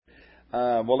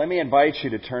Well, let me invite you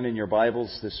to turn in your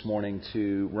Bibles this morning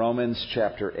to Romans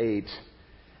chapter 8.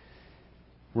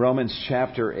 Romans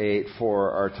chapter 8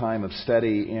 for our time of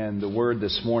study in the Word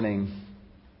this morning.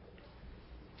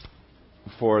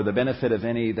 For the benefit of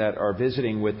any that are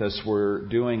visiting with us, we're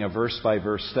doing a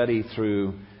verse-by-verse study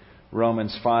through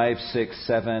Romans 5, 6,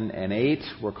 7, and 8.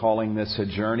 We're calling this a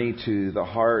journey to the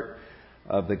heart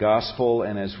of the gospel.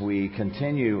 And as we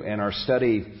continue in our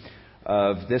study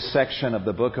of this section of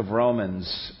the book of Romans,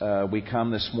 we come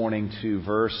this morning to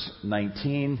verse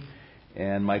 19.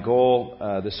 And my goal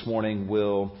this morning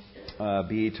will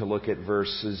be to look at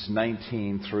verses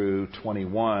 19 through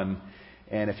 21.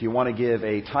 And if you want to give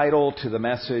a title to the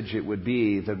message, it would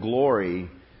be The Glory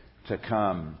to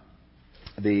Come.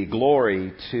 The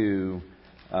Glory to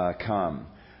Come.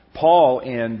 Paul,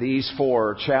 in these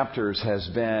 4 chapters, has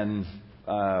been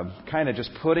kind of just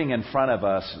putting in front of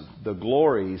us the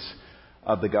glories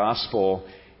of the gospel.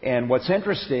 And what's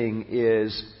interesting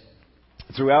is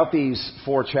throughout these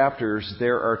 4 chapters,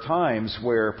 there are times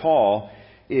where Paul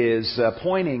is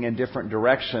pointing in different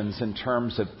directions in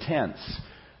terms of tense.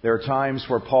 There are times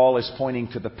where Paul is pointing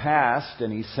to the past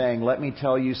and he's saying, let me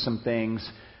tell you some things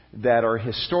that are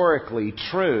historically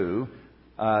true,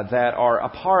 that are a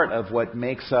part of what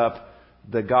makes up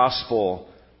the gospel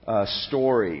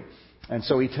story. And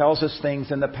so he tells us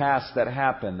things in the past that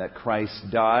happened, that Christ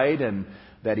died and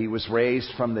that He was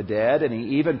raised from the dead. And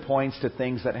he even points to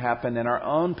things that happened in our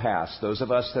own past. Those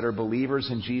of us that are believers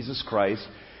in Jesus Christ,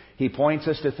 he points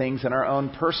us to things in our own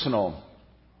personal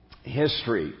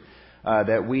history.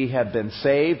 That we have been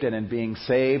saved, and in being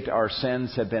saved, our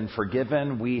sins have been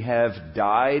forgiven. We have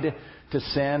died to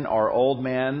sin. Our old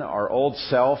man, our old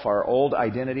self, our old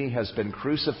identity has been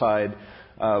crucified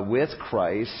with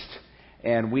Christ.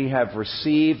 And we have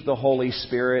received the Holy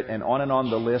Spirit, and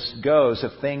on the list goes of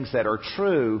things that are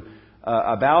true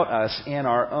about us in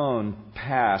our own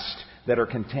past that are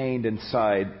contained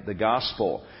inside the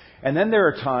gospel. And then there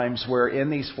are times where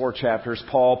in these 4 chapters,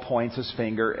 Paul points his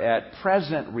finger at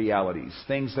present realities,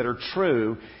 things that are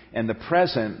true in the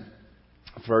present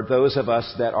for those of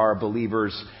us that are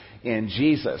believers in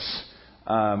Jesus.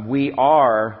 We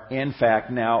are, in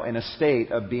fact, now in a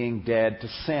state of being dead to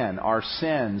sin. Our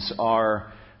sins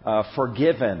are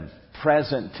forgiven,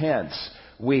 present tense.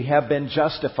 We have been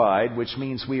justified, which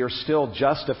means we are still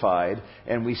justified,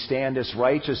 and we stand as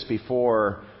righteous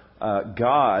before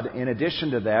God. In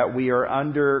addition to that, we are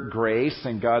under grace,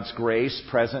 and God's grace,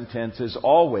 present tense, is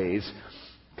always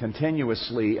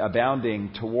continuously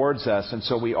abounding towards us. And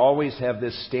so we always have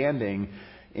this standing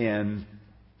in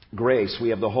grace.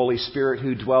 We have the Holy Spirit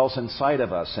who dwells inside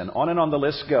of us. And on the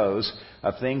list goes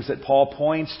of things that Paul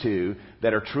points to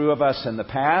that are true of us in the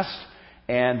past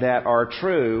and that are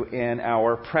true in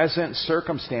our present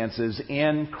circumstances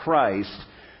in Christ.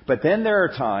 But then there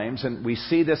are times, and we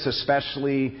see this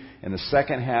especially in the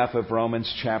second half of Romans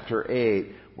chapter 8,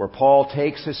 where Paul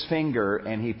takes his finger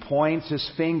and he points his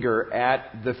finger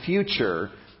at the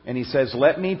future and he says,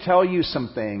 let me tell you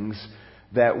some things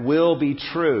that will be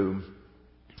true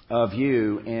of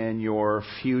you in your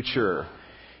future.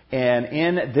 And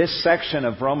in this section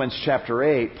of Romans chapter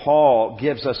 8, Paul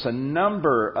gives us a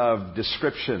number of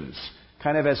descriptions,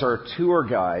 kind of as our tour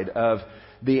guide of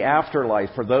the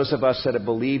afterlife for those of us that have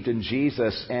believed in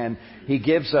Jesus. And he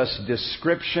gives us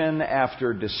description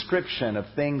after description of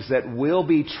things that will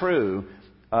be true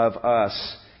of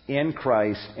us in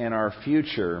Christ in our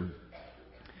future.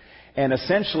 And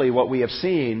essentially what we have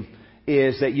seen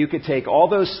is that you could take all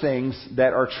those things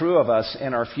that are true of us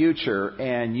in our future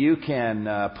and you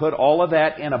can put all of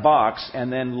that in a box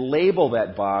and then label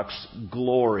that box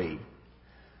glory.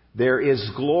 There is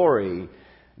glory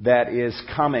that is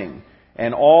coming,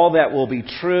 and all that will be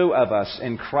true of us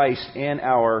in Christ in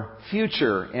our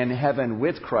future in heaven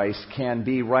with Christ can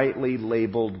be rightly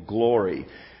labeled glory.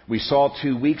 We saw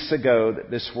 2 weeks ago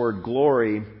that this word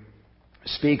glory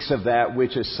speaks of that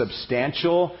which is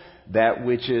substantial, that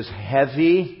which is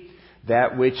heavy,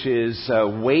 that which is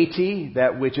weighty,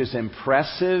 that which is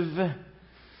impressive,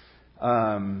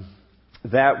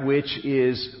 that which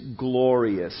is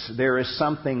glorious. There is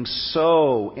something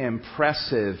so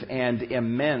impressive and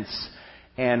immense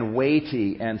and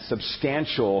weighty and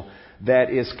substantial that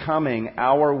is coming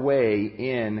our way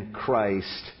in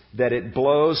Christ, that it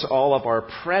blows all of our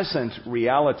present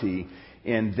reality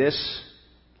in this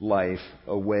life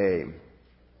away.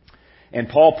 And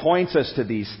Paul points us to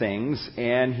these things,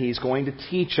 and he's going to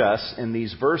teach us in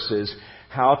these verses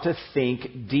how to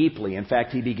think deeply. In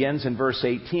fact, he begins in verse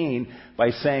 18 by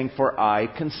saying, "For I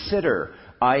consider."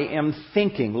 I am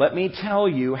thinking. Let me tell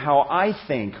you how I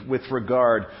think with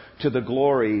regard to the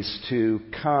glories to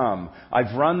come.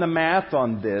 I've run the math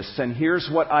on this, and here's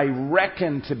what I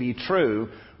reckon to be true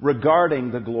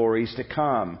regarding the glories to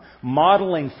come.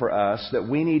 Modeling for us that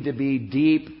we need to be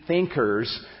deep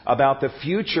thinkers about the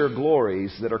future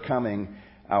glories that are coming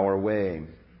our way.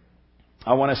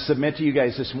 I want to submit to you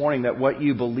guys this morning that what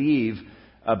you believe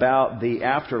about the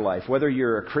afterlife, whether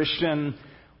you're a Christian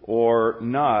or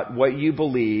not, what you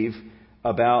believe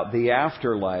about the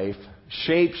afterlife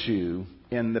shapes you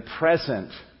in the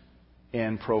present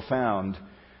in profound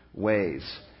ways.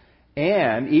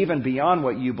 And even beyond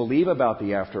what you believe about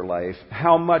the afterlife,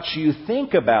 how much you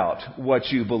think about what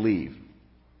you believe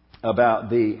about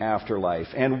the afterlife.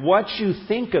 And what you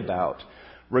think about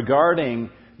regarding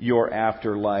your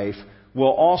afterlife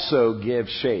will also give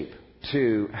shape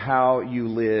to how you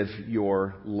live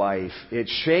your life. It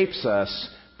shapes us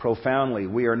profoundly.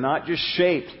 We are not just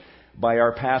shaped by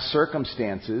our past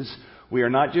circumstances. We are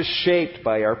not just shaped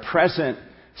by our present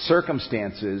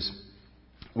circumstances.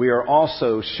 We are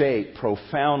also shaped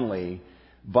profoundly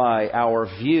by our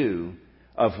view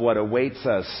of what awaits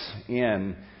us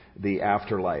in the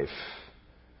afterlife.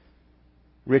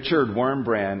 Richard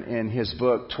Wurmbrand, in his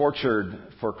book Tortured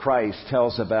for Christ,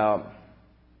 tells about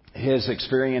his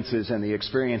experiences and the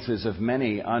experiences of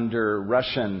many under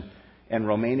Russian and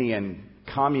Romanian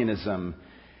communism,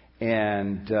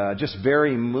 and just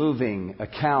very moving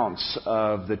accounts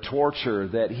of the torture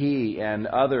that he and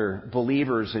other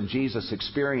believers in Jesus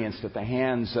experienced at the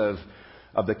hands of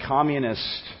the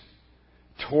communist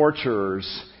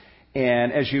torturers.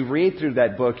 And as you read through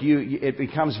that book, it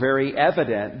becomes very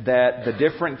evident that the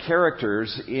different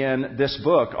characters in this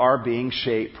book are being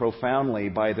shaped profoundly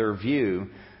by their view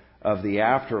of the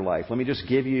afterlife. Let me just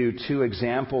give you two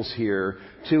examples here,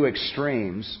 two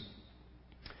extremes.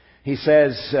 He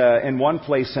says in one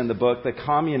place in the book, the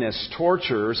communist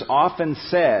torturers often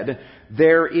said,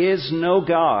 "There is no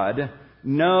God,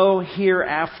 no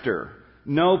hereafter,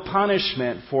 no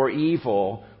punishment for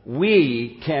evil.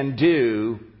 We can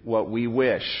do what we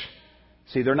wish."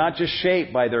 See, they're not just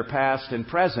shaped by their past and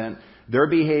present. Their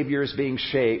behavior is being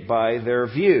shaped by their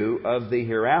view of the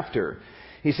hereafter.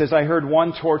 He says, I heard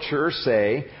one torturer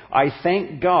say, "I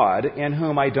thank God, in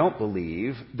whom I don't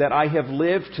believe, that I have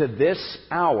lived to this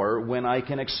hour when I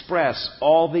can express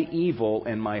all the evil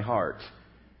in my heart."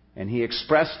 And he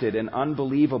expressed it in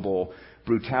unbelievable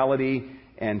brutality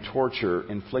and torture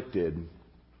inflicted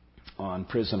on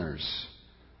prisoners.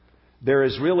 There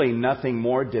is really nothing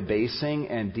more debasing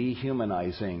and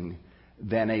dehumanizing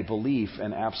than a belief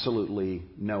in absolutely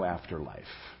no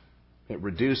afterlife. It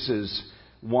reduces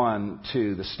one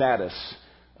to the status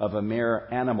of a mere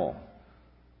animal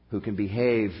who can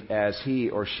behave as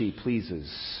he or she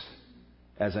pleases,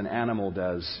 as an animal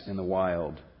does in the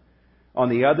wild. On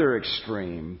the other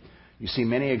extreme, you see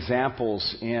many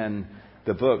examples in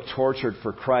the book Tortured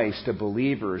for Christ of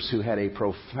believers who had a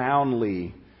profound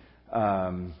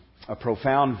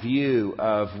view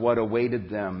of what awaited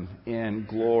them in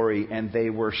glory, and they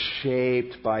were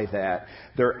shaped by that.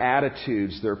 Their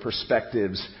attitudes, their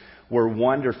perspectives were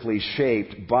wonderfully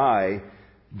shaped by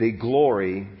the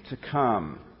glory to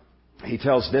come. He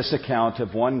tells this account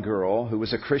of one girl who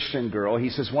was a Christian girl. He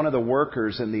says one of the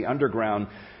workers in the underground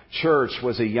church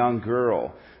was a young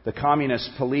girl. The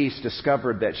communist police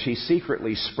discovered that she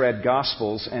secretly spread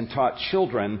gospels and taught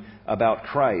children about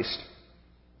Christ.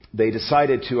 They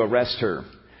decided to arrest her.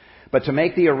 But to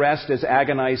make the arrest as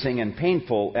agonizing and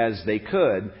painful as they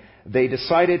could, they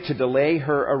decided to delay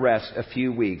her arrest a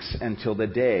few weeks until the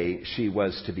day she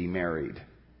was to be married.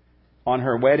 On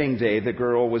her wedding day, the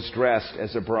girl was dressed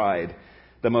as a bride,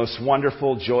 the most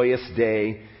wonderful, joyous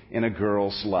day in a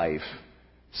girl's life.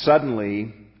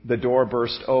 Suddenly, the door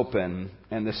burst open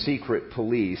and the secret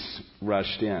police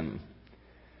rushed in.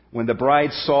 When the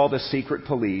bride saw the secret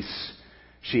police,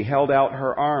 she held out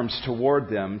her arms toward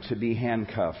them to be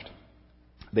handcuffed.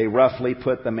 They roughly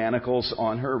put the manacles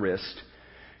on her wrist.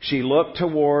 She looked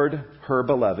toward her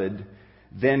beloved,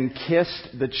 then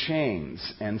kissed the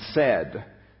chains and said,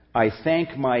 "I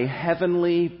thank my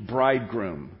heavenly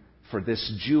bridegroom for this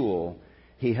jewel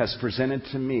he has presented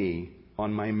to me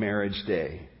on my marriage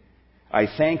day. I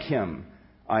thank him.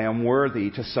 I am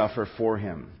worthy to suffer for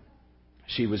him."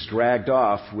 She was dragged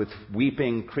off with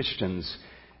weeping Christians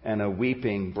and a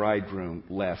weeping bridegroom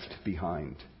left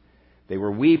behind. They were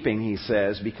weeping, he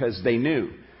says, because they knew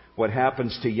what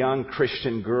happens to young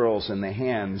Christian girls in the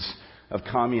hands of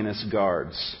communist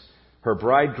guards. Her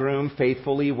bridegroom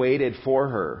faithfully waited for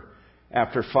her.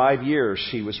 After 5 years,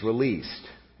 she was released,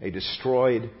 a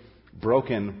destroyed,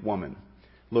 broken woman,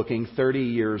 looking 30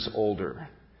 years older.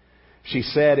 She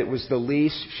said it was the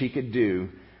least she could do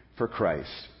for Christ.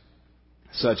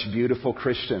 Such beautiful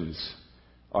Christians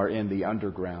are in the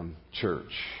underground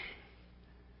church.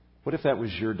 What if that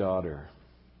was your daughter?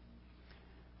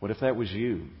 What if that was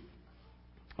you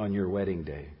on your wedding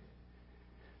day?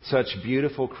 Such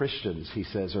beautiful Christians, he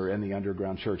says, are in the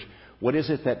underground church. What is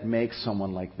it that makes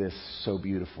someone like this so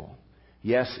beautiful?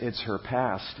 Yes, it's her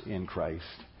past in Christ.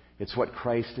 It's what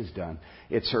Christ has done.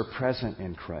 It's her present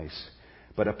in Christ.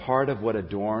 But a part of what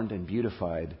adorned and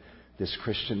beautified this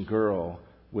Christian girl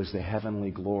was the heavenly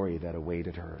glory that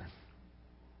awaited her.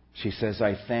 She says,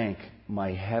 I thank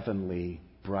my heavenly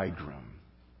bridegroom.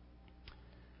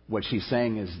 What she's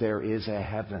saying is there is a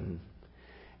heaven,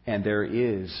 and there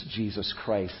is Jesus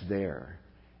Christ there,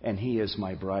 and He is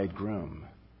my bridegroom.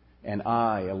 And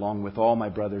I, along with all my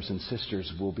brothers and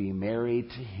sisters, will be married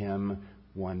to Him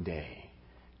one day.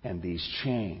 And these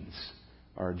chains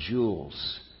are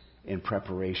jewels in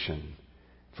preparation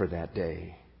for that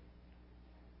day.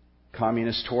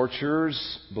 Communist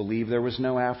torturers believed there was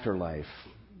no afterlife.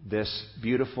 This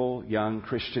beautiful young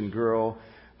Christian girl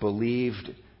believed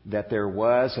that there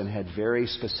was and had very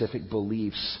specific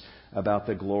beliefs about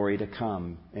the glory to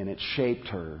come. And it shaped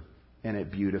her and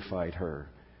it beautified her.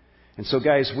 And so,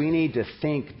 guys, we need to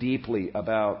think deeply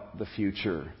about the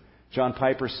future. John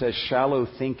Piper says shallow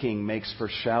thinking makes for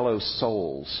shallow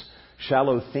souls.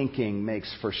 Shallow thinking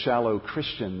makes for shallow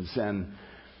Christians.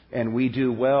 And we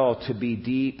do well to be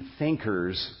deep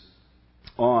thinkers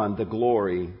on the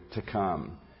glory to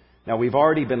come. Now, we've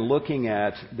already been looking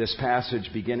at this passage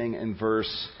beginning in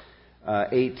verse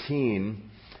 18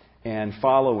 and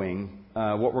following.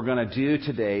 What we're going to do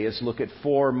today is look at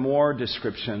 4 more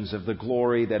descriptions of the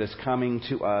glory that is coming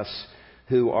to us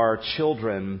who are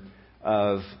children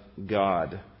of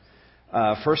God.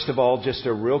 First of all, just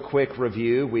a real quick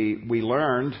review. We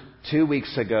learned 2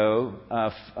 weeks ago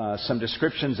some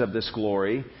descriptions of this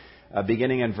glory.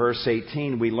 Beginning in verse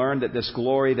 18, we learned that this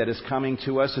glory that is coming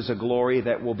to us is a glory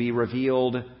that will be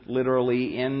revealed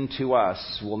literally into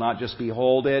us. We'll not just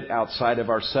behold it outside of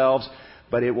ourselves,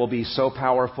 but it will be so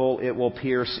powerful, it will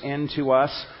pierce into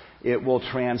us, it will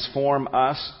transform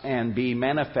us and be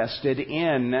manifested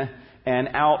in and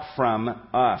out from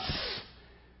us.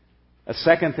 A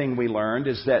second thing we learned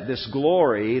is that this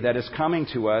glory that is coming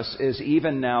to us is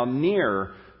even now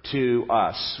near to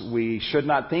us. We should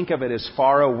not think of it as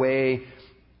far away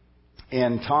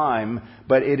in time,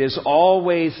 but it is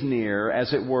always near,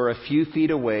 as it were, a few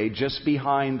feet away, just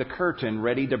behind the curtain,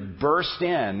 ready to burst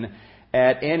in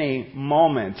at any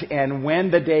moment. And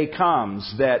when the day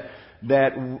comes that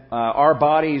our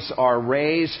bodies are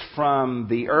raised from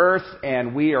the earth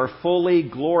and we are fully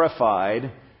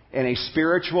glorified in a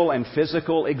spiritual and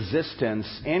physical existence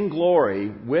in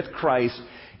glory with Christ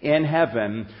in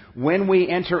heaven, when we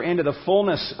enter into the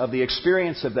fullness of the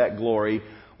experience of that glory,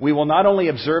 we will not only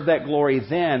observe that glory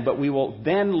then, but we will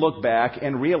then look back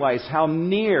and realize how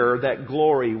near that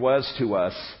glory was to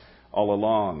us all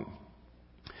along.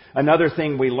 Another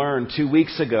thing we learned 2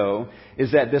 weeks ago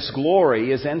is that this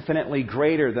glory is infinitely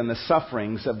greater than the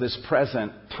sufferings of this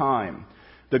present time.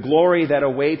 The glory that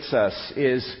awaits us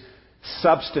is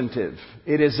substantive.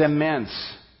 It is immense.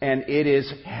 And it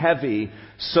is heavy.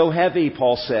 So heavy,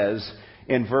 Paul says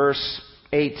in verse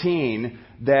 18,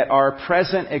 that our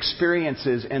present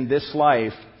experiences in this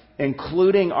life,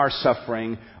 including our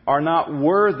suffering, are not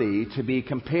worthy to be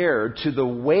compared to the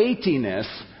weightiness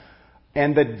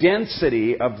and the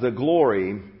density of the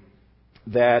glory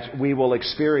that we will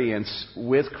experience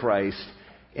with Christ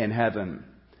in heaven.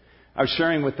 I was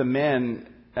sharing with the men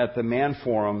at the Man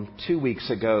Forum 2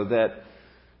 weeks ago that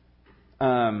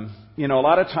a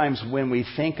lot of times when we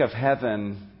think of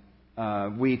heaven,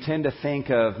 we tend to think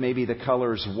of maybe the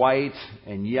colors white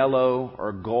and yellow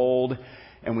or gold,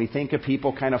 and we think of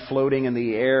people kind of floating in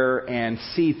the air and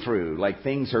see-through, like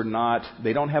things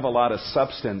they don't have a lot of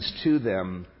substance to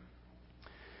them.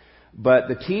 But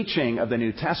the teaching of the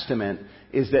New Testament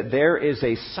is that there is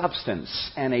a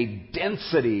substance and a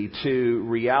density to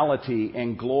reality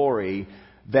and glory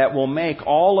that will make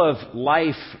all of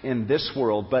life in this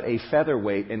world but a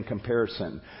featherweight in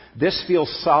comparison. This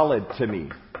feels solid to me,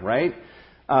 right?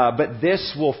 But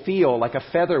this will feel like a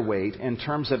featherweight in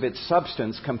terms of its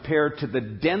substance compared to the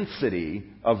density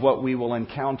of what we will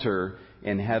encounter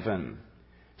in heaven.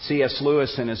 C.S.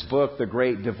 Lewis, in his book, The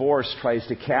Great Divorce, tries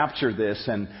to capture this,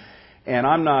 and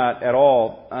I'm not at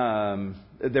all...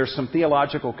 there's some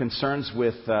theological concerns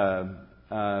with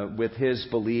his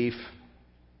belief,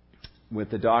 with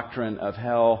the doctrine of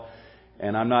hell,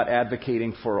 and I'm not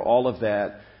advocating for all of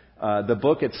that. The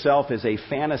book itself is a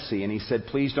fantasy, and he said,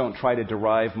 please don't try to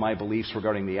derive my beliefs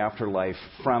regarding the afterlife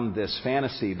from this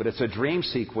fantasy, but it's a dream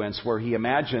sequence where he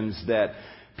imagines that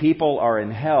people are in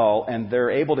hell and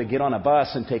they're able to get on a bus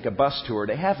and take a bus tour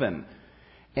to heaven.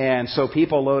 And so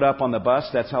people load up on the bus,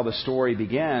 that's how the story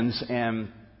begins, and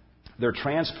they're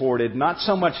transported not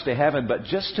so much to heaven, but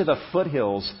just to the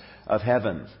foothills of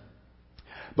heaven.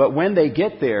 But when they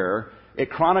get there, it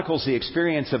chronicles the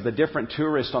experience of the different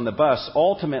tourists on the bus.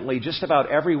 Ultimately, just about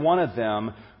every one of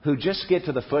them who just get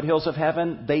to the foothills of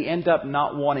heaven, they end up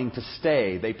not wanting to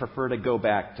stay. They prefer to go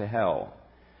back to hell,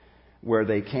 where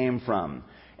they came from.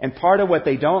 And part of what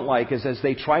they don't like is as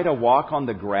they try to walk on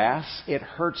the grass, it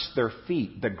hurts their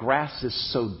feet. The grass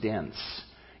is so dense.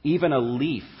 Even a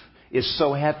leaf is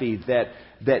so heavy that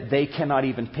they cannot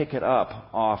even pick it up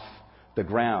off the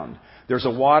ground. There's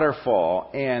a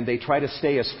waterfall, and they try to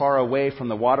stay as far away from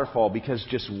the waterfall because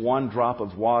just one drop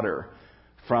of water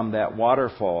from that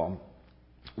waterfall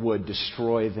would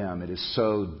destroy them. It is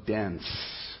so dense.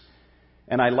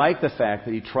 And I like the fact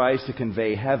that he tries to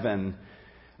convey heaven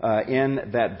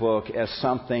in that book as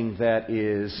something that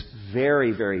is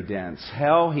very, very dense.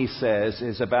 Hell, he says,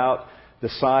 is about the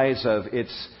size of,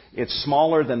 it's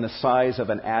smaller than the size of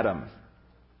an atom.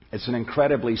 It's an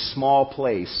incredibly small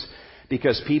place,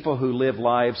 because people who live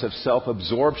lives of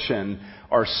self-absorption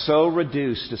are so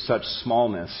reduced to such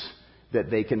smallness that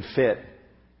they can fit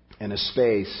in a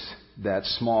space that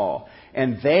small.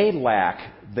 And they lack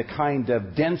the kind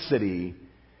of density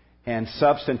and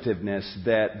substantiveness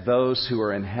that those who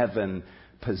are in heaven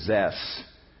possess.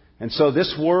 And so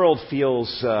this world feels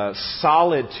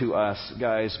solid to us,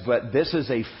 guys, but this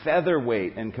is a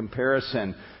featherweight in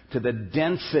comparison to the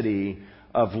density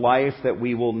of life that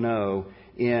we will know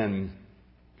in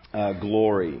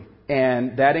glory.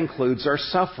 And that includes our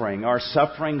suffering. Our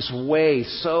sufferings weigh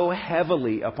so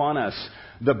heavily upon us.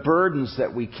 The burdens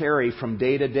that we carry from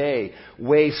day to day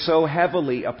weigh so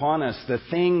heavily upon us. The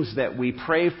things that we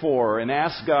pray for and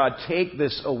ask God, take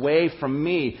this away from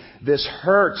me. This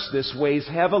hurts. This weighs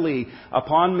heavily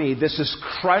upon me. This is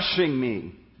crushing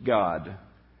me, God.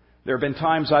 There have been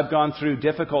times I've gone through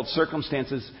difficult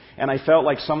circumstances and I felt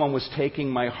like someone was taking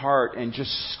my heart and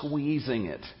just squeezing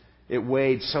it. It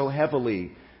weighed so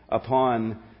heavily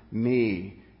upon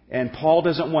me. And Paul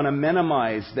doesn't want to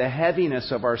minimize the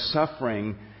heaviness of our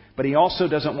suffering, but he also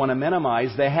doesn't want to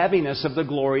minimize the heaviness of the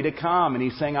glory to come. And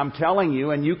he's saying, I'm telling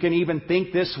you, and you can even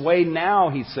think this way now,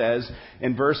 he says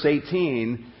in verse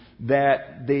 18,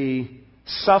 that the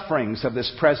sufferings of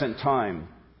this present time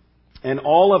and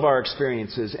all of our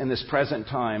experiences in this present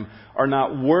time are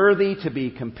not worthy to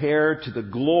be compared to the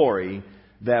glory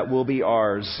that will be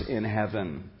ours in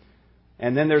heaven.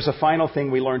 And then there's a final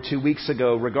thing we learned 2 weeks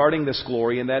ago regarding this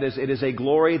glory, and that is it is a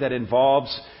glory that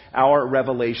involves our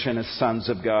revelation as sons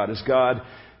of God. As God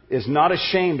is not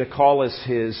ashamed to call us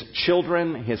His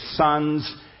children, His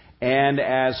sons, and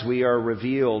as we are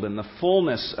revealed in the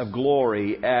fullness of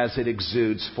glory as it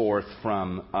exudes forth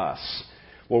from us.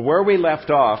 Well, where we left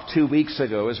off 2 weeks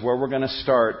ago is where we're going to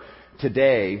start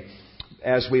today,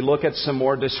 as we look at some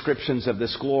more descriptions of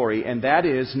this glory, and that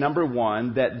is, number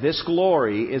one, that this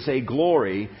glory is a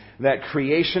glory that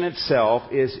creation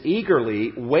itself is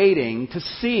eagerly waiting to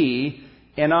see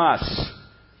in us.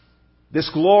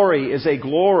 This glory is a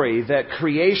glory that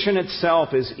creation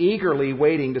itself is eagerly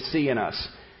waiting to see in us.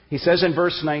 He says in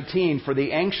verse 19, for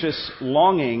the anxious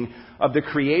longing of the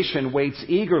creation waits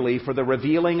eagerly for the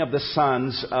revealing of the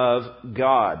sons of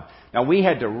God. Now, we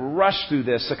had to rush through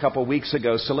this a couple weeks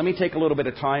ago, so let me take a little bit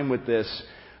of time with this.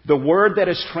 The word that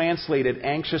is translated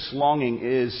anxious longing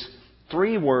is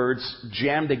 3 words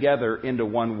jammed together into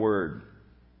one word.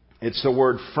 It's the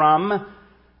word from,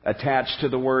 attached to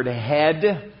the word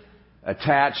head,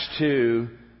 attached to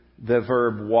the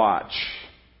verb watch.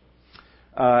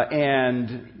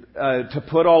 To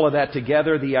put all of that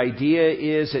together, the idea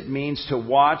is it means to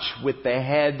watch with the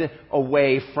head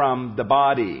away from the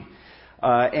body.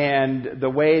 And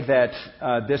the way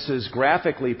that this is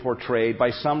graphically portrayed by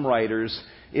some writers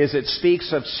is it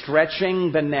speaks of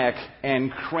stretching the neck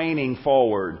and craning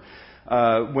forward.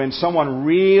 When someone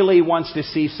really wants to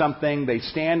see something, they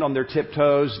stand on their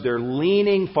tiptoes, they're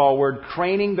leaning forward,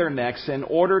 craning their necks in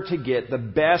order to get the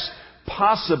best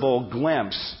possible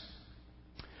glimpse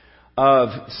of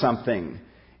something.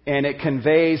 And it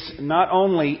conveys not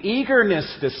only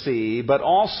eagerness to see, but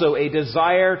also a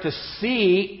desire to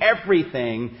see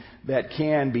everything that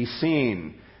can be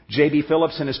seen. J.B.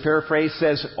 Phillips in his paraphrase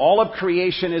says, all of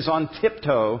creation is on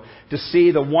tiptoe to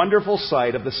see the wonderful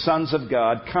sight of the sons of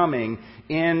God coming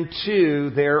into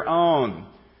their own.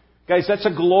 Guys, that's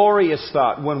a glorious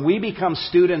thought. When we become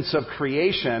students of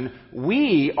creation,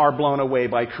 we are blown away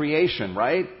by creation,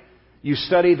 right? You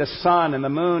study the sun and the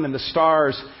moon and the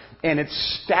stars, and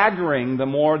it's staggering the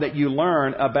more that you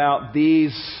learn about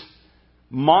these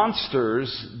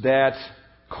monsters that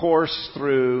course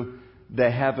through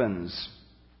the heavens.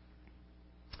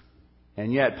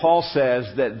 And yet Paul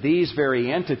says that these very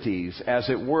entities, as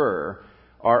it were,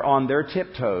 are on their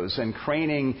tiptoes and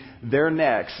craning their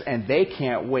necks, and they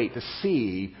can't wait to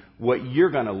see what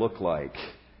you're going to look like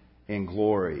in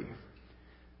glory.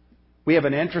 We have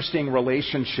an interesting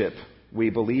relationship,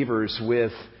 we believers,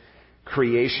 with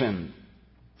creation.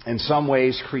 In some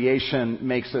ways, creation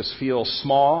makes us feel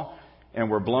small, and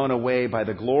we're blown away by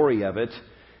the glory of it.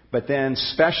 But then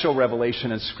special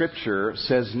revelation in Scripture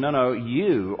says, no,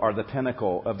 you are the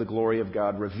pinnacle of the glory of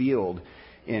God revealed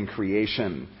in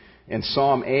creation. In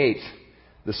Psalm 8,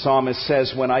 the psalmist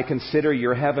says, when I consider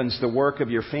your heavens, the work of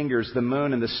your fingers, the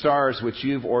moon and the stars which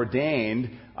you've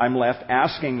ordained, I'm left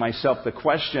asking myself the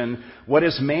question, what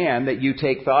is man that you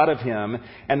take thought of him,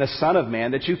 and the son of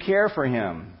man that you care for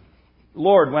him?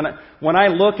 Lord, when I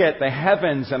look at the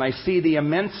heavens and I see the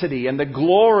immensity and the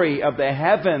glory of the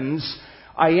heavens,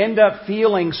 I end up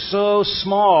feeling so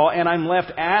small, and I'm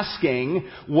left asking,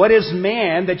 what is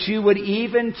man that you would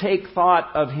even take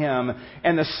thought of him,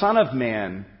 and the Son of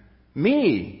Man,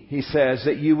 me, he says,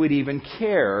 that you would even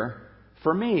care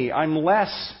for me. I'm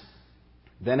less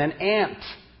than an ant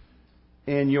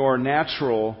in your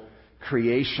natural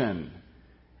creation.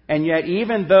 And yet,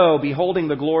 even though beholding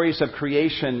the glories of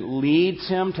creation leads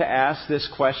him to ask this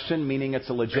question, meaning it's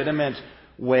a legitimate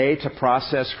way to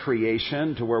process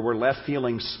creation to where we're left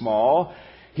feeling small,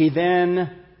 he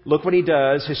then, look what he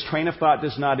does, his train of thought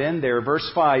does not end there. Verse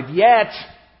 5,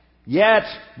 yet,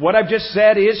 what I've just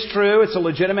said is true. It's a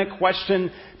legitimate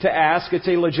question to ask. It's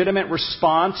a legitimate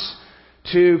response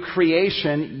to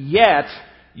creation. Yet,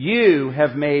 you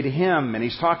have made him, and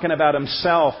he's talking about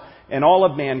himself and all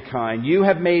of mankind. You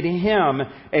have made him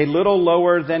a little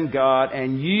lower than God,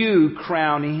 and you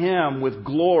crown him with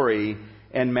glory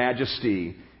and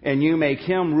majesty, and you make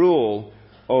him rule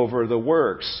over the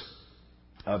works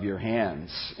of your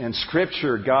hands. In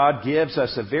Scripture, God gives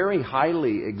us a very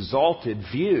highly exalted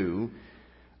view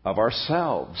of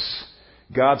ourselves.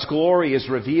 God's glory is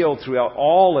revealed throughout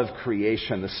all of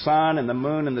creation. The sun and the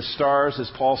moon and the stars,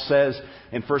 as Paul says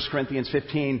in 1 Corinthians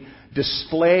 15,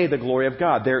 display the glory of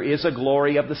God. There is a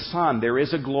glory of the sun. There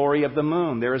is a glory of the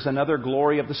moon. There is another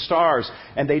glory of the stars.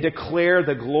 And they declare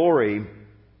the glory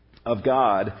of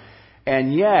God.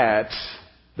 And yet,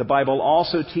 the Bible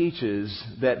also teaches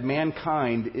that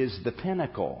mankind is the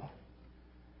pinnacle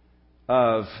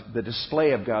of the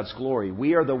display of God's glory.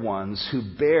 We are the ones who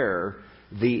bear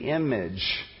the image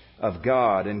of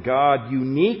God. And God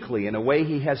uniquely, in a way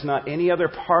He has not any other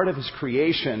part of His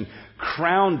creation,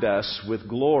 crowned us with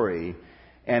glory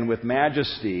and with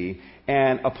majesty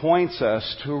and appoints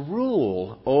us to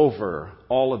rule over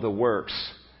all of the works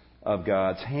of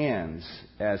God's hands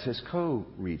as His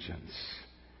co-regents.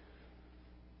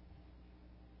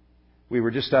 We were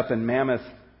just up in Mammoth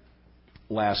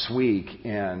last week,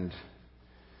 and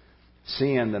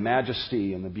seeing the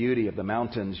majesty and the beauty of the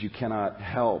mountains, you cannot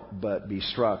help but be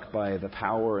struck by the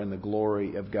power and the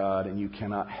glory of God, and you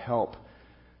cannot help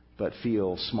but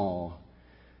feel small.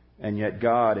 And yet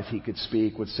God, if He could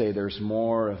speak, would say, there's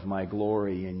more of my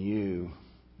glory in you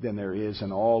than there is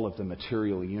in all of the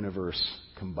material universe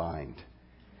combined.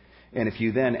 And if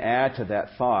you then add to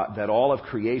that thought that all of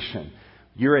creation,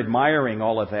 you're admiring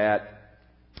all of that,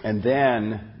 and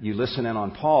then you listen in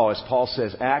on Paul, as Paul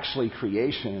says, actually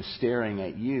creation is staring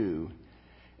at you,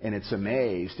 and it's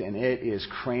amazed, and it is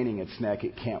craning its neck.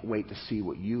 It can't wait to see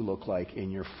what you look like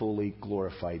in your fully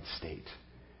glorified state.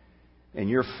 In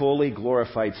your fully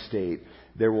glorified state,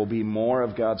 there will be more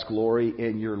of God's glory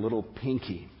in your little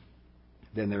pinky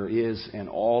than there is in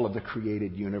all of the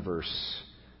created universe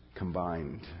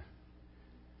combined.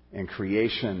 And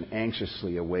creation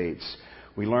anxiously awaits.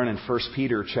 We learn in 1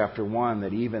 Peter chapter 1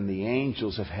 that even the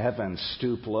angels of heaven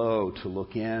stoop low to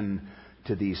look in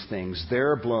to these things.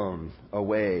 They're blown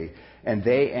away, and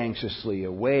they anxiously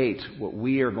await what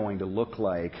we are going to look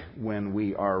like when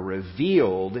we are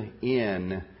revealed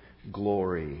in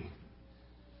glory.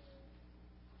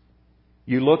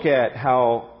 You look at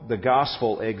how the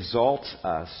gospel exalts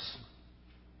us,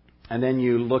 and then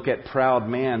you look at proud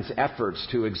man's efforts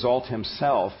to exalt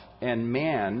himself, and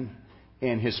man,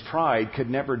 in his pride, could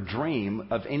never dream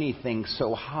of anything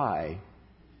so high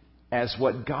as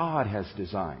what God has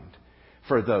designed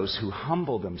for those who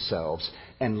humble themselves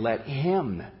and let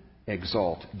Him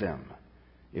exalt them.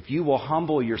 If you will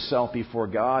humble yourself before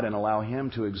God and allow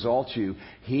Him to exalt you,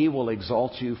 He will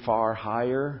exalt you far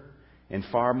higher in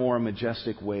far more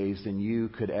majestic ways than you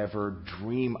could ever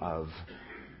dream of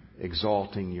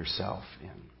exalting yourself in.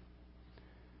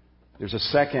 There's a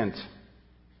second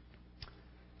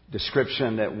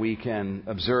description that we can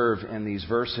observe in these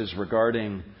verses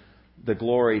regarding the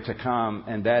glory to come,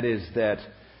 and that is that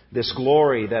this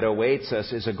glory that awaits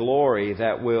us is a glory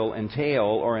that will entail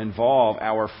or involve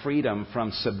our freedom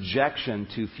from subjection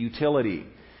to futility.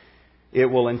 It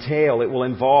will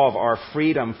involve our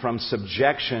freedom from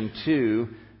subjection to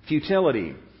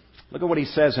futility. Look at what he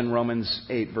says in Romans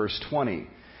 8, verse 20.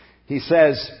 He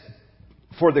says,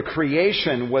 "For the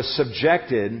creation was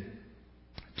subjected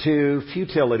to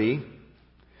futility,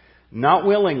 not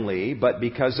willingly, but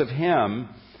because of Him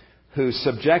who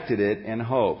subjected it in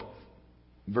hope."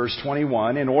 Verse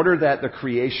 21, "In order that the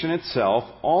creation itself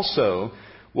also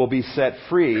will be set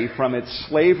free from its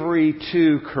slavery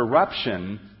to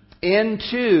corruption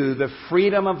into the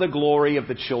freedom of the glory of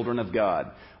the children of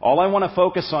God." All I want to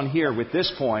focus on here with this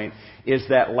point is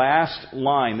that last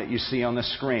line that you see on the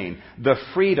screen. The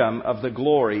freedom of the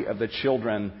glory of the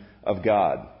children of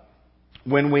God.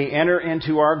 When we enter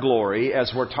into our glory,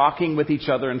 as we're talking with each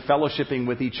other and fellowshipping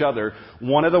with each other,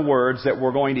 one of the words that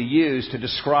we're going to use to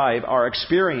describe our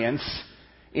experience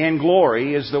in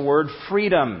glory is the word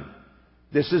freedom.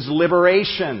 This is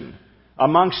liberation.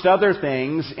 Amongst other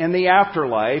things, in the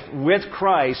afterlife, with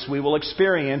Christ, we will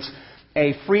experience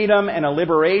a freedom and a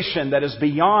liberation that is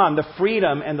beyond the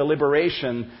freedom and the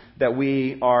liberation that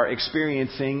we are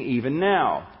experiencing even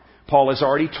now. Paul has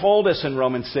already told us in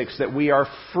Romans 6 that we are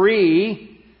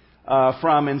free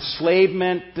from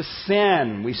enslavement to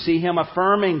sin. We see him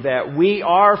affirming that we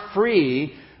are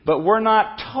free, but we're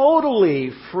not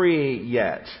totally free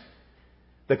yet.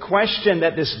 The question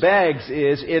that this begs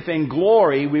is, if in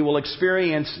glory we will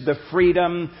experience the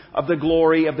freedom of the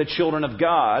glory of the children of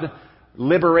God,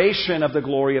 liberation of the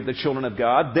glory of the children of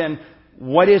God, then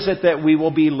what is it that we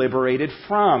will be liberated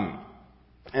from?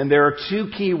 And there are two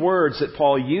key words that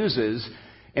Paul uses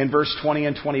in verse 20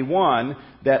 and 21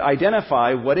 that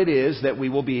identify what it is that we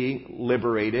will be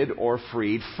liberated or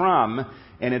freed from.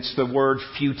 And it's the word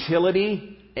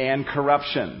futility and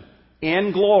corruption.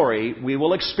 In glory, we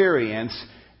will experience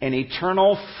an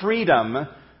eternal freedom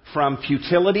from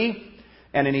futility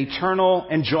and an eternal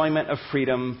enjoyment of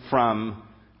freedom from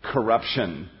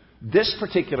corruption. This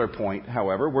particular point,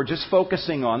 however, we're just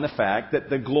focusing on the fact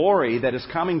that the glory that is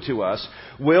coming to us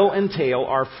will entail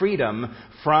our freedom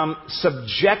from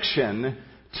subjection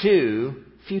to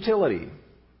futility.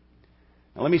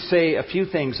 Now, let me say a few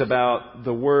things about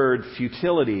the word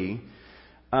futility.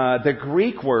 The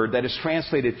Greek word that is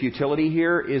translated futility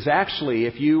here is actually,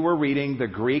 if you were reading the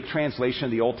Greek translation of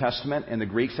the Old Testament in the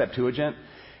Greek Septuagint,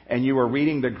 and you were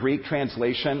reading the Greek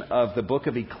translation of the book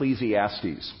of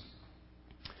Ecclesiastes,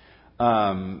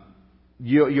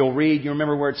 you'll read, you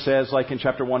remember where it says, like in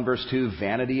chapter 1, verse 2,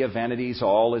 vanity of vanities,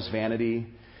 all is vanity.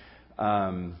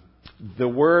 The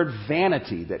word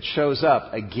vanity that shows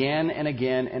up again and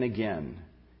again and again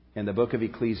in the book of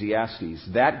Ecclesiastes,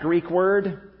 that Greek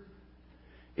word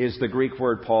is the Greek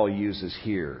word Paul uses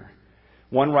here.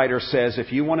 One writer says,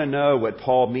 if you want to know what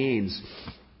Paul means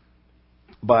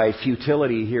by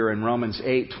futility here in Romans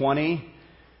 8:20,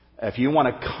 if you want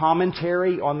a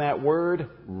commentary on that word,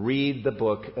 read the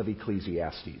book of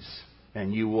Ecclesiastes.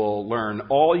 And you will learn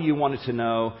all you wanted to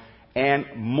know and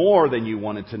more than you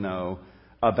wanted to know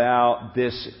about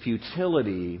this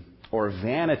futility or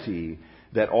vanity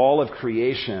that all of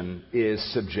creation is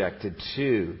subjected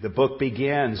to. The book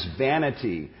begins,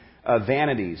 vanity of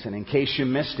vanities. And in case you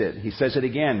missed it, he says it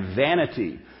again,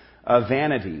 vanity of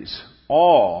vanities.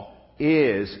 All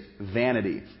is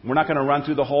vanity. We're not going to run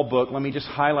through the whole book. Let me just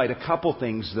highlight a couple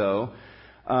things, though.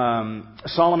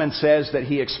 Solomon says that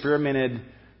he experimented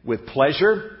with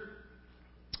pleasure,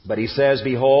 but he says,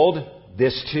 behold,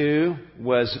 this too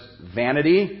was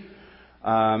vanity.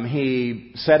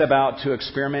 He set about to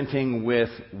experimenting with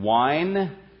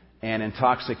wine and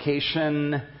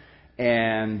intoxication,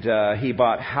 and he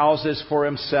bought houses for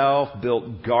himself,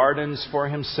 built gardens for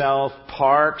himself,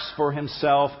 parks for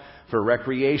himself, for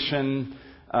recreation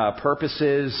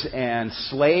purposes, and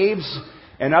slaves.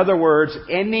 In other words,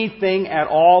 anything at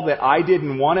all that I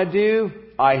didn't want to do,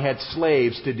 I had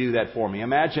slaves to do that for me.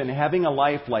 Imagine having a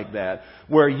life like that,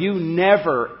 where you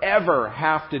never, ever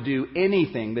have to do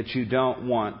anything that you don't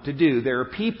want to do. There are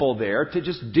people there to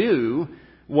just do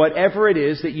whatever it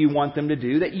is that you want them to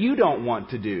do that you don't want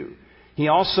to do. He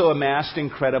also amassed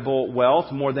incredible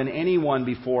wealth, more than anyone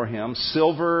before him,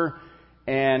 silver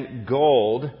and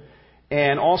gold,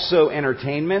 and also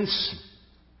entertainments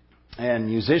and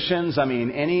musicians. I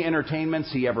mean, any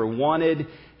entertainments he ever wanted,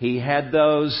 he had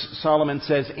those. Solomon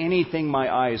says, anything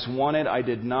my eyes wanted, I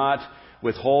did not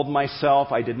withhold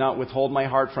myself. I did not withhold my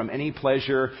heart from any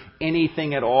pleasure,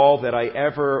 anything at all that I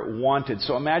ever wanted.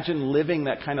 So imagine living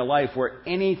that kind of life where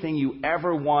anything you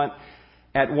ever want,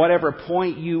 at whatever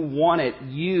point you want it,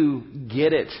 you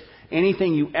get it.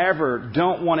 Anything you ever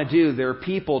don't want to do, there are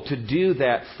people to do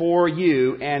that for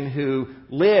you and who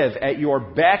live at your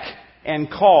beck and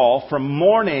call from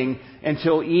morning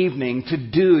until evening to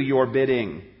do your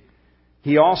bidding.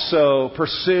 He also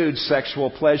pursued sexual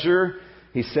pleasure.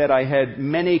 He said, I had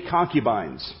many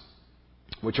concubines,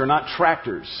 which are not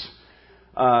tractors.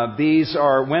 These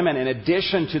are women, in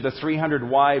addition to the 300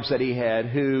 wives that he had,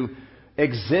 who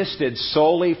existed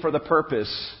solely for the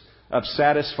purpose of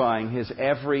satisfying his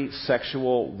every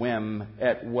sexual whim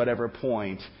at whatever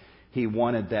point he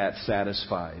wanted that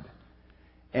satisfied.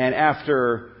 And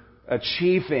after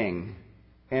achieving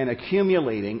and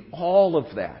accumulating all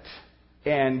of that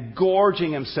and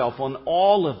gorging himself on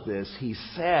all of this, he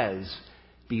says,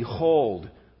 behold,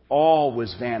 all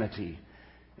was vanity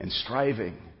and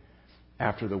striving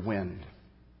after the wind.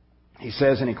 He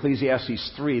says in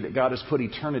Ecclesiastes 3 that God has put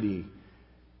eternity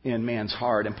in man's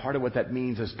heart. And part of what that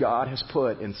means is God has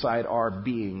put inside our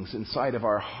beings, inside of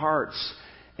our hearts,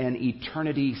 an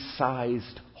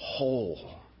eternity-sized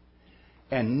hole.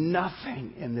 And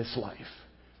nothing in this life,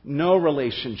 no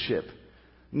relationship,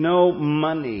 no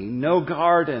money, no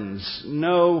gardens,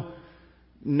 no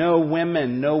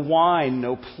women, no wine,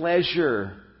 no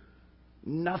pleasure,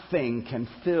 nothing can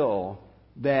fill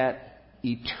that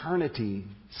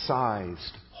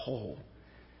eternity-sized hole.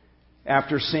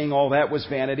 After seeing all that was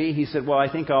vanity, he said, well,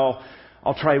 I think I'll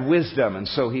try wisdom. And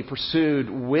so he pursued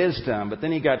wisdom. But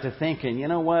then he got to thinking, you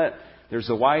know what? There's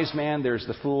the wise man, there's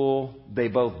the fool. They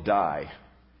both die.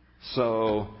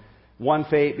 So one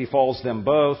fate befalls them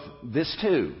both. This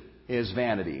too is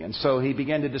vanity. And so he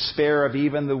began to despair of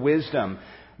even the wisdom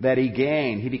that he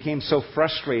gained. He became so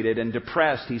frustrated and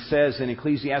depressed. He says in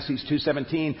Ecclesiastes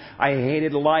 2:17, I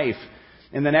hated life.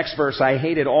 In the next verse, I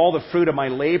hated all the fruit of my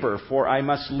labor, for I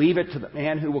must leave it to the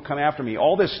man who will come after me.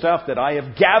 All this stuff that I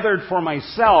have gathered for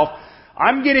myself,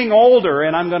 I'm getting older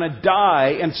and I'm going to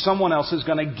die, and someone else is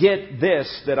going to get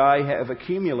this that I have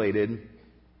accumulated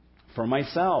for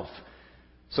myself.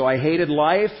 So I hated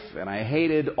life, and I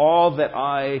hated all that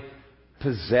I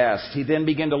possessed. He then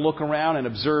began to look around and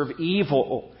observe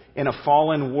evil in a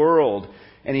fallen world.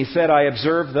 And he said, I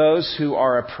observed those who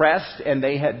are oppressed, and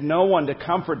they had no one to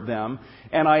comfort them.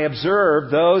 And I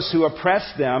observed those who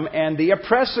oppressed them, and the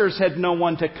oppressors had no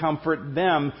one to comfort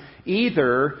them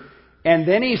either. And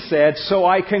then he said, so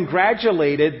I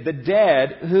congratulated the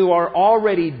dead who are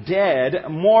already dead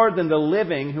more than the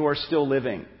living who are still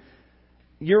living.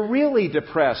 You're really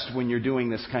depressed when you're doing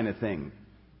this kind of thing.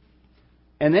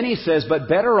 And then he says, but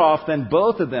better off than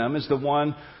both of them is the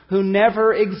one who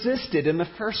never existed in the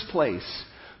first place,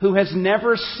 who has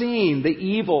never seen the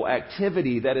evil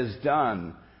activity that is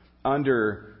done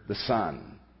under the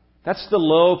sun. That's the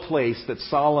low place that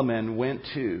Solomon went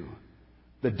to.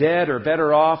 The dead are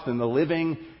better off than the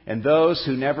living and those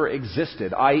who never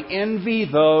existed. I envy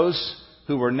those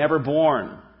who were never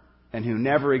born and who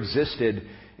never existed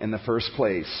in the first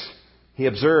place. He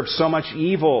observed so much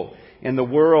evil in the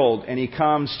world, and he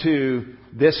comes to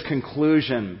this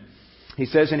conclusion. He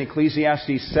says in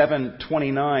Ecclesiastes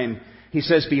 7:29, he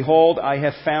says, behold, I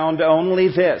have found only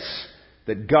this,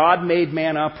 that God made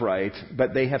man upright,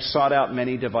 but they have sought out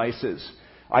many devices.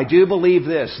 I do believe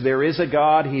this. There is a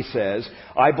God, he says.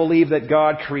 I believe that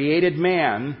God created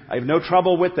man. I have no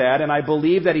trouble with that. And I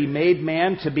believe that he made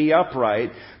man to be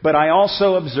upright. But I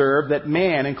also observe that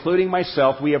man, including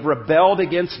myself, we have rebelled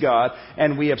against God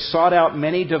and we have sought out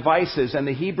many devices. And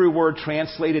the Hebrew word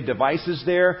translated devices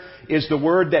there is the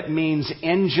word that means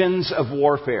engines of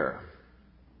warfare.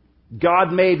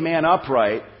 God made man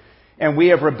upright, and we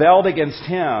have rebelled against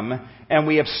him, and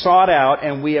we have sought out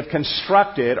and we have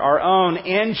constructed our own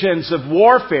engines of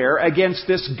warfare against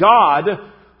this God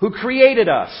who created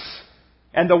us.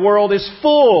 And the world is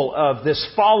full of this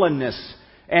fallenness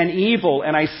and evil,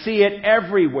 and I see it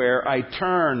everywhere I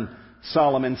turn,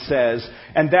 Solomon says.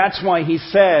 And that's why he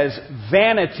says,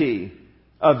 vanity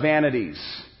of vanities.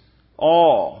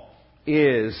 All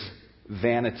is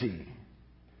vanity.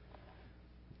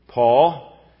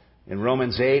 Paul, in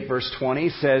Romans 8, verse 20,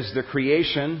 says the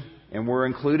creation, and we're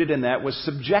included in that, was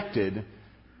subjected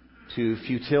to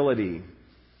futility.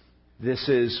 This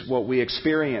is what we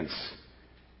experience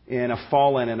in a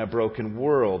fallen and a broken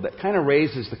world. That kind of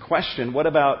raises the question, what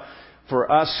about for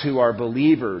us who are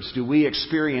believers? Do we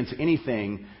experience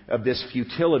anything of this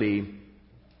futility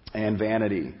and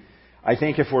vanity? I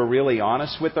think if we're really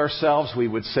honest with ourselves, we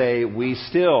would say we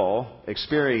still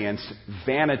experience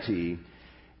vanity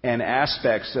and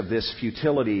aspects of this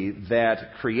futility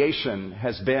that creation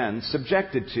has been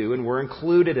subjected to, and we're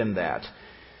included in that.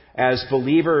 As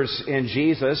believers in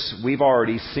Jesus, we've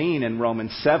already seen in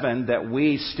Romans 7 that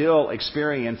we still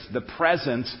experience the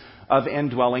presence of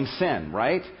indwelling sin,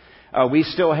 right? We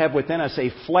still have within us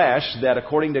a flesh that,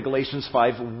 according to Galatians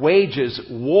 5, wages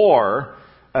war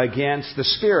against the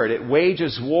Spirit. It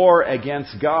wages war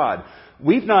against God.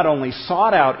 We've not only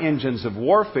sought out engines of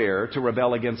warfare to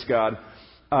rebel against God,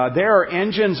 there are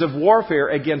engines of warfare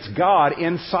against God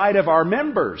inside of our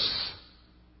members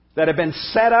that have been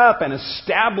set up and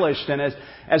established. And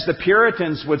as the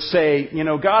Puritans would say,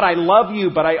 God, I love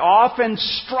you, but I often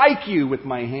strike you with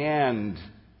my hand.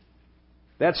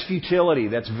 That's futility.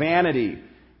 That's vanity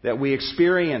that we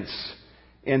experience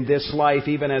in this life,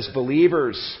 even as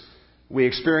believers. We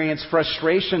experience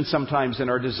frustration sometimes in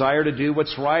our desire to do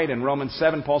what's right. In Romans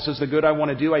 7, Paul says, the good I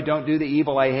want to do, I don't do. The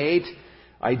evil I hate,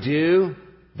 I do.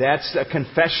 That's a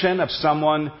confession of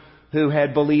someone who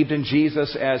had believed in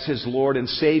Jesus as his Lord and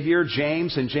Savior.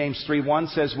 James, in James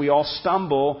 3:1, says we all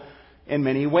stumble in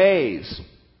many ways.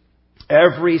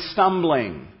 Every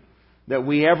stumbling that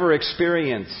we ever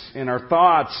experience in our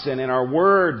thoughts and in our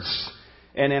words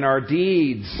and in our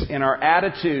deeds, in our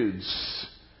attitudes,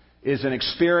 is an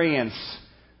experience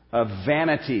of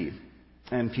vanity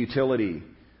and futility.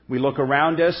 We look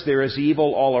around us, there is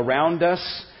evil all around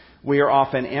us. We are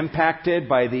often impacted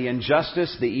by the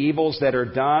injustice, the evils that are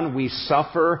done. We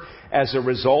suffer as a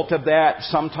result of that.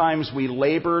 Sometimes we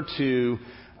labor to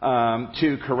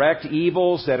correct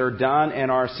evils that are done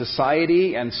in our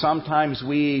society, and sometimes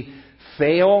we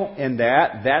fail in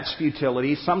that. That's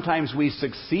futility. Sometimes we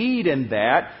succeed in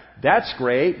that. That's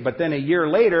great, but then a year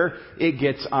later, it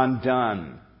gets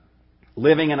undone.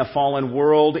 Living in a fallen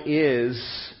world is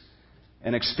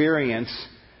an experience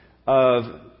of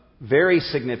very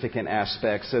significant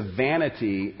aspects of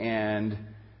vanity and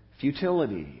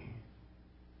futility.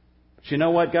 But you know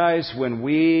what, guys? When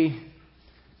we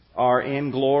are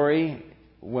in glory,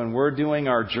 when we're doing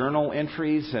our journal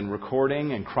entries and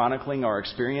recording and chronicling our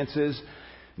experiences,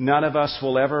 none of us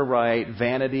will ever write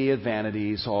vanity of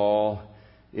vanities, all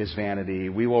is vanity.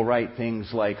 We will write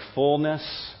things like fullness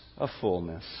of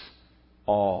fullness,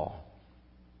 all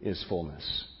is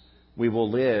fullness. We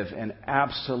will live in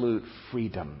absolute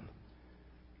freedom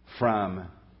from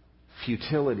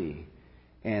futility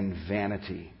and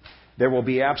vanity. There will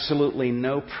be absolutely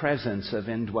no presence of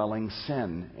indwelling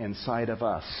sin inside of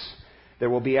us. There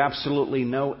will be absolutely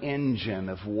no engine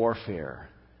of warfare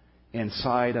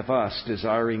inside of us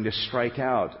desiring to strike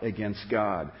out against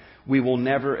God. We will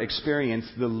never experience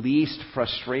the least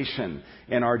frustration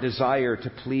in our desire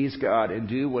to please God and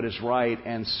do what is right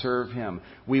and serve Him.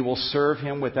 We will serve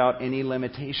Him without any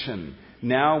limitation.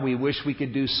 Now we wish we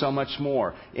could do so much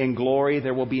more. In glory,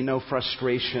 there will be no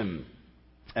frustration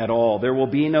at all. There will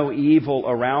be no evil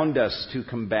around us to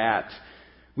combat.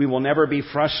 We will never be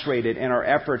frustrated in our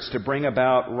efforts to bring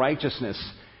about righteousness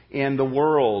in the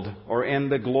world or in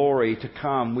the glory to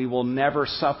come. We will never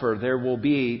suffer. There will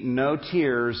be no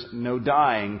tears, no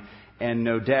dying, and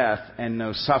no death, and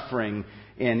no suffering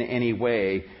in any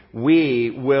way.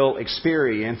 We will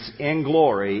experience in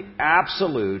glory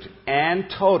absolute and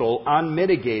total,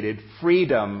 unmitigated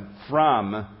freedom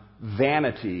from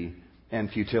vanity and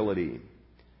futility.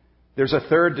 There's a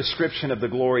third description of the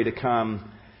glory to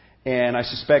come, and I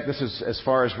suspect this is as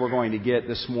far as we're going to get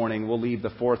this morning. We'll leave the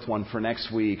fourth one for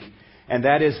next week. And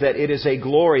that is that it is a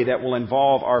glory that will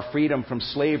involve our freedom from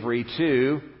slavery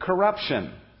to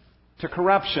corruption. To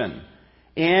corruption.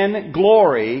 In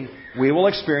glory, we will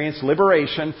experience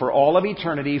liberation for all of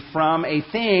eternity from a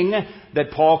thing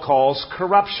that Paul calls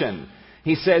corruption.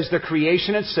 He says the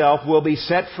creation itself will be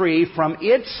set free from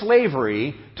its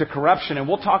slavery to corruption. And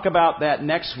we'll talk about that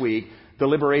next week, the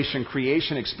liberation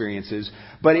creation experiences.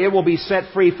 But it will be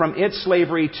set free from its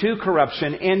slavery to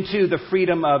corruption into the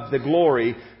freedom of the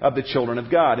glory of the children of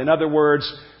God. In other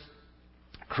words,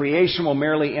 creation will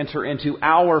merely enter into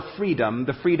our freedom,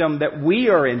 the freedom that we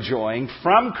are enjoying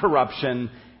from corruption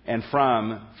and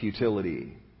from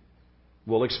futility.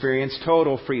 We'll experience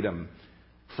total freedom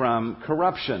from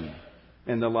corruption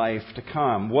in the life to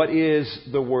come. What is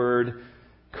the word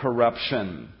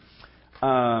corruption?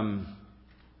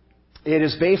 It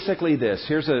is basically this.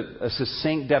 Here's a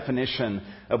succinct definition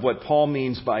of what Paul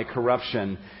means by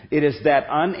corruption. It is that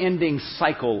unending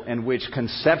cycle in which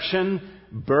conception,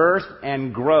 birth,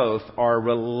 and growth are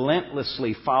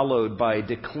relentlessly followed by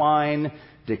decline,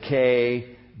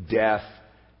 decay, death,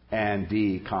 and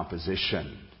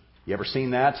decomposition. You ever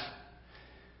seen that?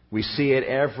 We see it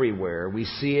everywhere. We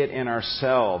see it in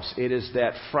ourselves. It is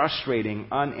that frustrating,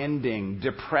 unending,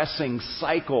 depressing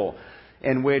cycle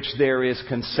in which there is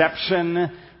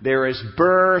conception, there is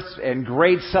birth and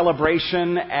great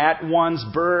celebration at one's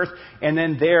birth, and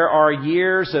then there are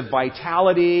years of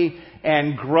vitality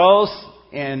and growth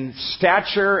in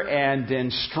stature and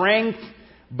in strength,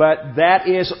 but that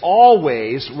is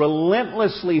always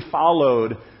relentlessly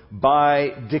followed by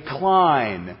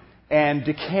decline and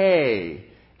decay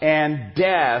and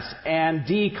death and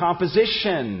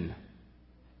decomposition.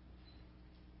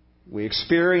 We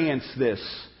experience this.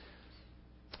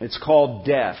 It's called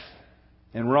death.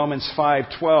 In Romans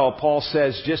 5:12, Paul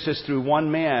says, just as through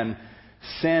one man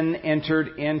sin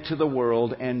entered into the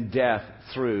world, and death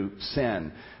through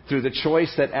sin. Through the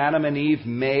choice that Adam and Eve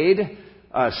made,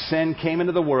 sin came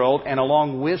into the world, and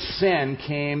along with sin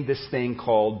came this thing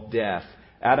called death.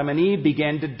 Adam and Eve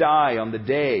began to die on the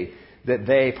day that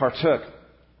they partook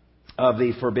of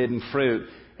the forbidden fruit,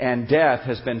 and death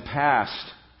has been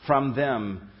passed from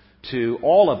them to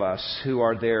all of us who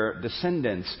are their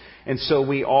descendants. And so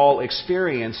we all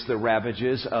experience the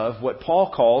ravages of what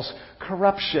Paul calls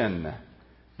corruption.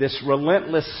 This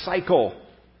relentless cycle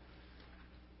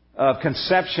of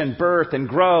conception, birth, and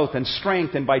growth, and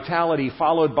strength, and vitality,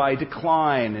 followed by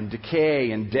decline, and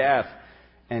decay, and death,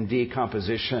 and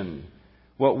decomposition.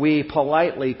 What we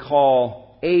politely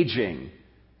call aging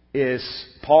is,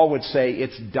 Paul would say,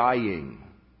 it's dying.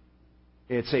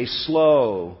 It's a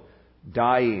slow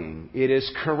dying. It is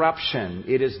corruption.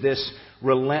 It is this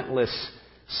relentless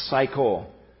cycle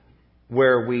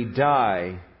where we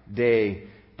die day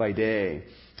by day.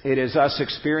 It is us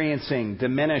experiencing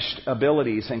diminished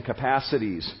abilities and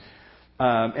capacities.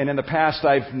 And in the past,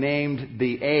 I've named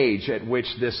the age at which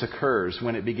this occurs,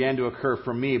 when it began to occur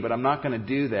for me, but I'm not going to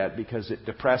do that because it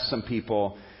depressed some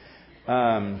people.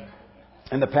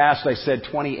 In the past, I said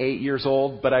 28 years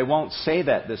old, but I won't say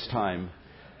that this time.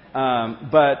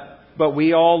 But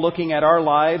we all, looking at our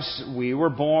lives, we were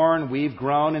born, we've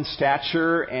grown in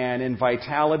stature and in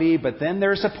vitality, but then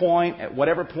there's a point, at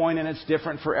whatever point, and it's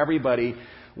different for everybody,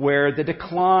 where the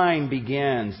decline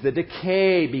begins, the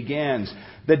decay begins,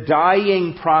 the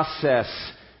dying process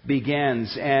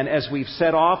begins. And as we've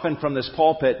said often from this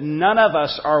pulpit, none of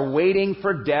us are waiting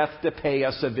for death to pay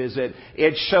us a visit.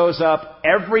 It shows up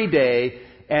every day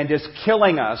and is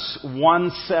killing us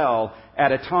one cell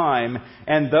at a time.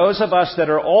 And those of us that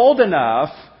are old enough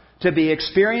to be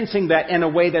experiencing that in a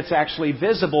way that's actually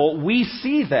visible, we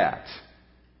see that.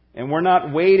 And we're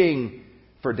not waiting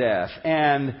for death.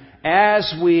 And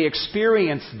as we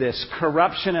experience this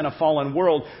corruption in a fallen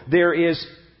world, there is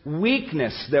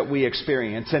weakness that we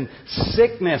experience, and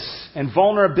sickness and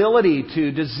vulnerability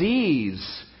to disease,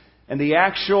 and the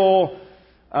actual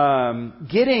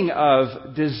getting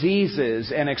of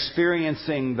diseases and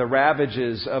experiencing the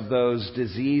ravages of those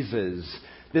diseases.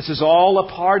 This is all a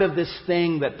part of this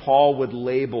thing that Paul would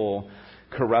label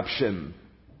corruption.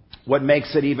 What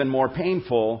makes it even more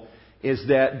painful is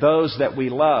that those that we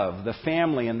love, the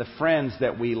family and the friends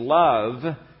that we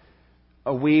love,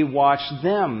 we watch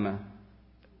them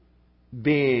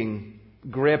being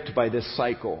gripped by this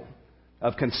cycle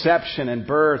of conception and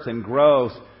birth and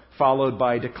growth, followed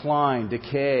by decline,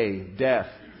 decay, death,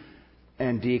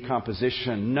 and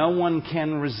decomposition. No one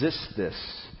can resist this.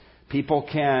 People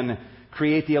can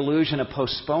create the illusion of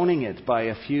postponing it by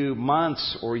a few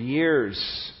months or years.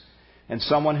 And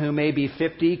someone who may be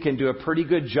 50 can do a pretty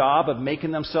good job of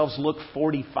making themselves look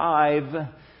 45,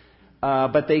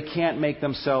 but they can't make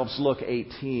themselves look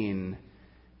 18.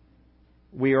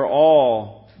 We are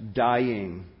all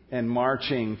dying and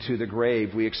marching to the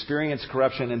grave. We experience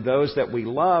corruption, and those that we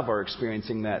love are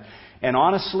experiencing that. And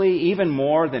honestly, even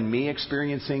more than me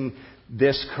experiencing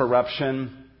this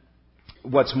corruption,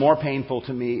 what's more painful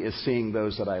to me is seeing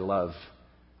those that I love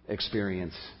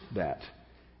experience that,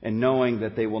 and knowing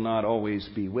that they will not always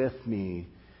be with me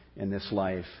in this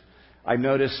life. I've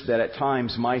noticed that at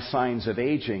times my signs of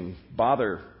aging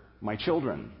bother my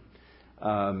children.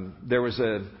 There was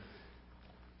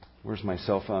where's my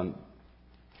cell phone?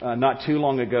 Not too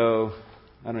long ago,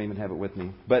 I don't even have it with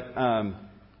me, but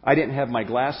I didn't have my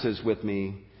glasses with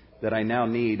me that I now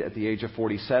need at the age of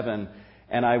 47,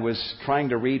 and I was trying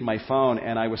to read my phone,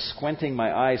 and I was squinting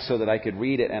my eyes so that I could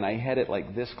read it, and I had it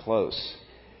like this close.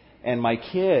 And my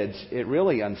kids, it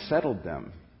really unsettled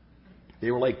them.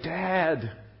 They were like, "Dad."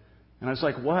 And I was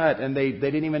like, "What?" And they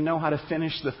didn't even know how to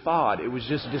finish the thought. It was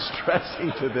just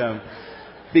distressing to them.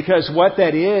 Because what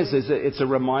that is it's a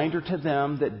reminder to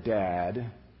them that Dad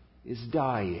is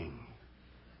dying.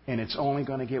 And it's only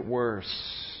going to get worse.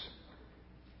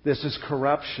 This is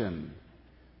corruption.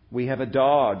 We have a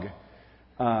dog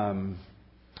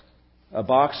a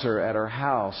boxer at our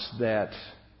house that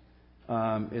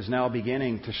is now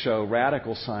beginning to show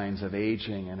radical signs of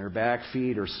aging, and her back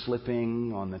feet are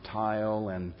slipping on the tile.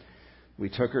 And we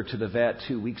took her to the vet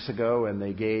 2 weeks ago, and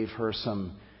they gave her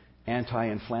some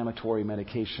anti-inflammatory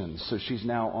medications. So she's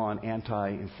now on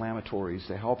anti-inflammatories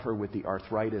to help her with the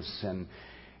arthritis. And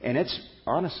it's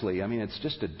honestly, I mean, it's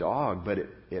just a dog, but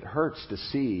it hurts to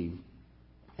see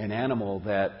an animal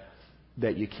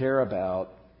that you care about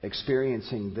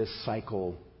experiencing this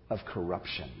cycle of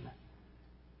corruption.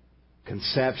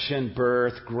 Conception,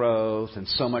 birth, growth, and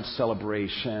so much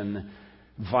celebration,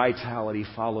 vitality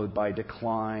followed by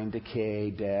decline, decay,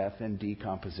 death, and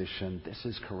decomposition. This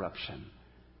is corruption.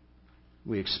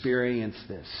 We experience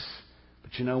this.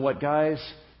 But you know what, guys?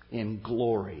 In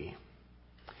glory,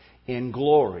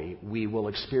 we will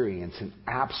experience an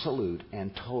absolute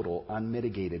and total,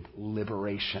 unmitigated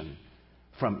liberation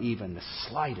from even the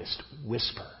slightest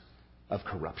whisper of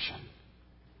corruption.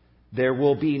 There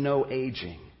will be no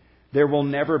aging. There will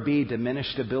never be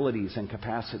diminished abilities and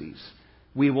capacities.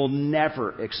 We will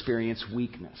never experience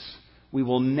weakness. We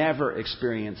will never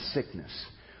experience sickness.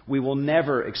 We will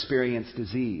never experience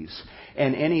disease.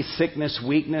 And any sickness,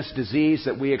 weakness, disease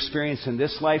that we experience in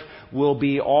this life will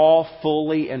be all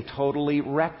fully and totally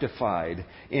rectified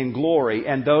in glory.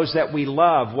 And those that we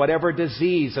love, whatever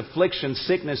disease, affliction,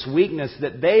 sickness, weakness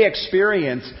that they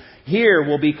experience here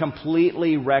will be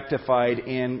completely rectified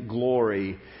in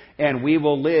glory. And we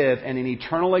will live in an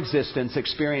eternal existence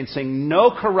experiencing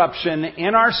no corruption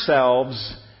in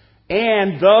ourselves,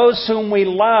 and those whom we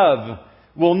love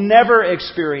will never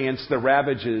experience the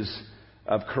ravages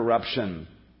of corruption.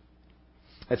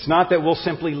 It's not that we'll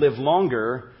simply live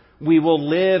longer. We will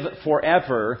live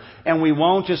forever. And we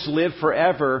won't just live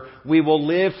forever. We will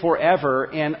live forever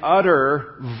in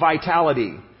utter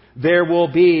vitality. There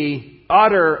will be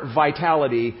utter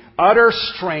vitality, utter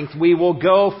strength. We will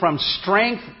go from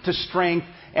strength to strength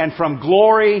and from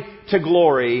glory to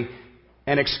glory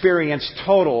and experience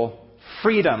total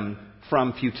freedom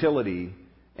from futility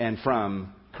and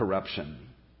from corruption.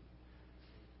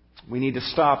 We need to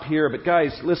stop here. But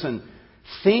guys, listen,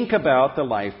 think about the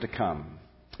life to come.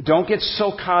 Don't get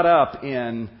so caught up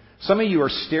in, some of you are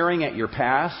staring at your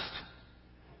past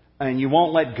and you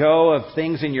won't let go of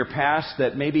things in your past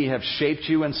that maybe have shaped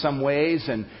you in some ways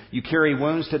and you carry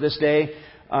wounds to this day.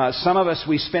 Some of us,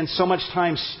 we spend so much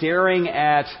time staring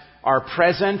at our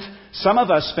present. Some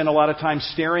of us spend a lot of time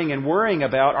staring and worrying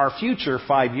about our future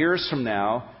 5 years from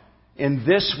now. In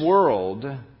this world,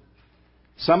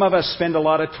 some of us spend a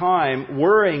lot of time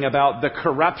worrying about the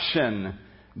corruption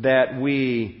that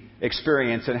we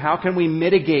experience and how can we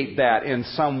mitigate that in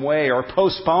some way or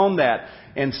postpone that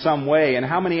in some way. And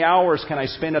how many hours can I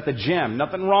spend at the gym?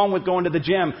 Nothing wrong with going to the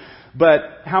gym, but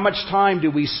how much time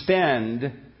do we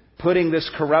spend putting this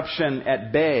corruption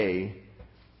at bay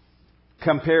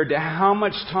compared to how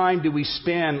much time do we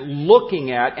spend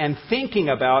looking at and thinking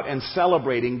about and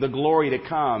celebrating the glory to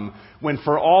come when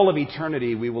for all of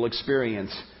eternity we will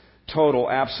experience total,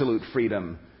 absolute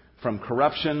freedom from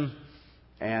corruption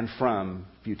and from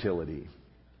futility.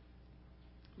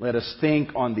 Let us think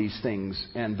on these things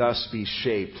and thus be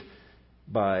shaped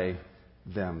by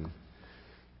them.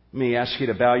 Let me ask you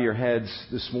to bow your heads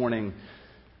this morning.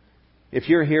 If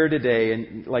you're here today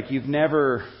and like you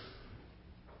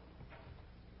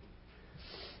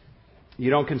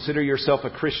don't consider yourself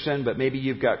a Christian, but maybe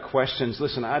you've got questions.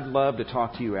 Listen, I'd love to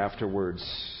talk to you afterwards.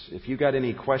 If you've got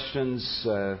any questions,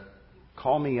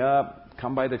 call me up,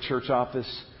 come by the church office,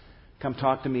 come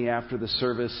talk to me after the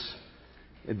service.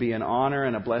 It'd be an honor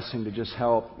and a blessing to just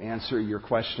help answer your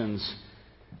questions.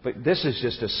 But this is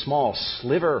just a small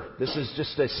sliver. This is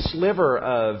just a sliver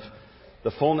of the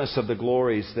fullness of the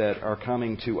glories that are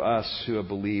coming to us who have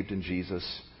believed in Jesus.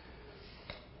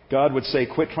 God would say,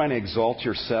 quit trying to exalt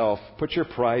yourself. Put your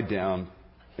pride down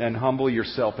and humble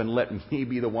yourself and let me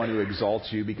be the one who exalts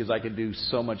you, because I can do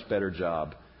so much better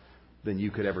job than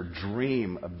you could ever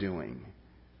dream of doing.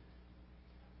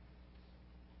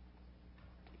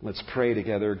 Let's pray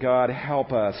together. God,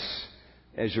 help us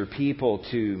as your people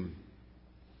to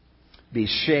be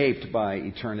shaped by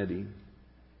eternity.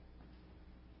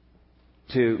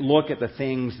 To look at the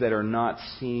things that are not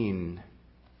seen,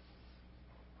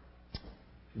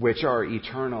 which are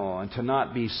eternal, and to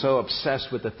not be so obsessed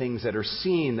with the things that are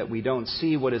seen that we don't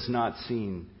see what is not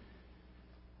seen.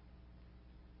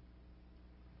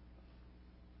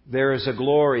 There is a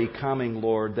glory coming,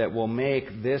 Lord, that will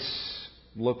make this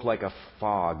look like a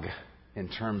fog in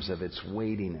terms of its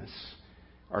weightiness.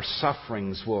 Our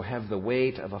sufferings will have the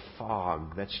weight of a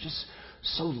fog that's just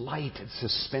so light it's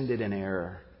suspended in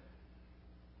air.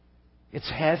 It's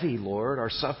heavy, Lord. Our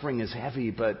suffering is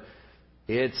heavy, but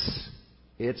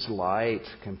it's light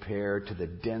compared to the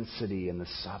density and the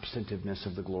substantiveness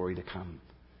of the glory to come.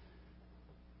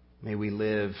 May we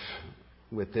live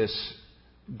with this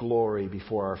glory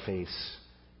before our face,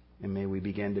 and may we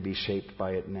begin to be shaped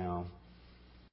by it now.